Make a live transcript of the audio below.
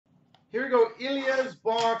Here we go, Illae's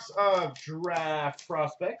box of draft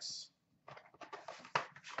prospects.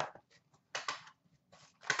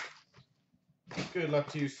 Good luck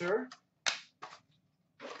to you, sir.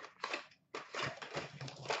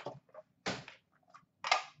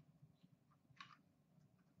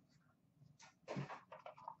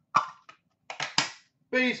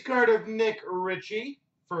 Base card of Nick Ritchie.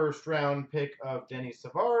 First round pick of Denny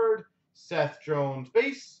Savard. Seth Jones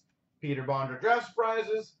base. Peter Bondra draft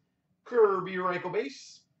surprises. Kirby Reichel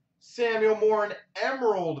base. Samuel Morin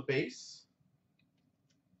Emerald base.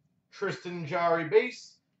 Tristan Jarry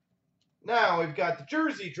base. Now we've got the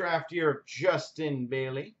jersey draft year of Justin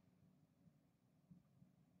Bailey.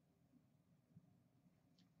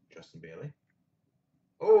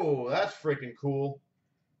 Oh, that's freaking cool.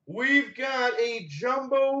 We've got a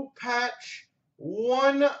jumbo patch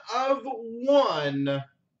 1 of 1.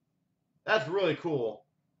 That's really cool.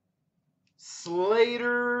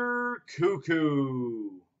 Slater Cuckoo.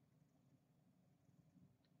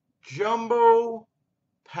 Jumbo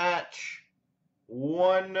patch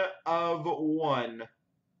 1 of 1.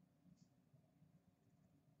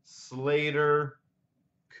 Slater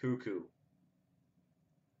Cuckoo.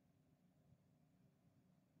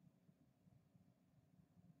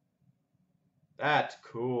 That's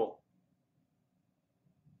cool.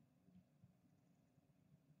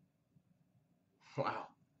 Wow.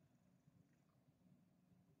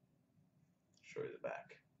 Show you the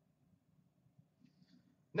back.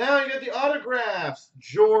 Now you got the autographs.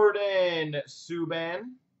 Jordan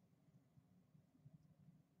Subban.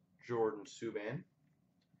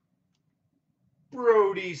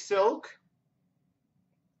 Brody Silk.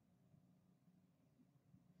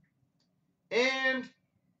 And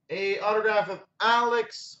a autograph of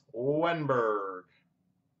Alex Wenberg.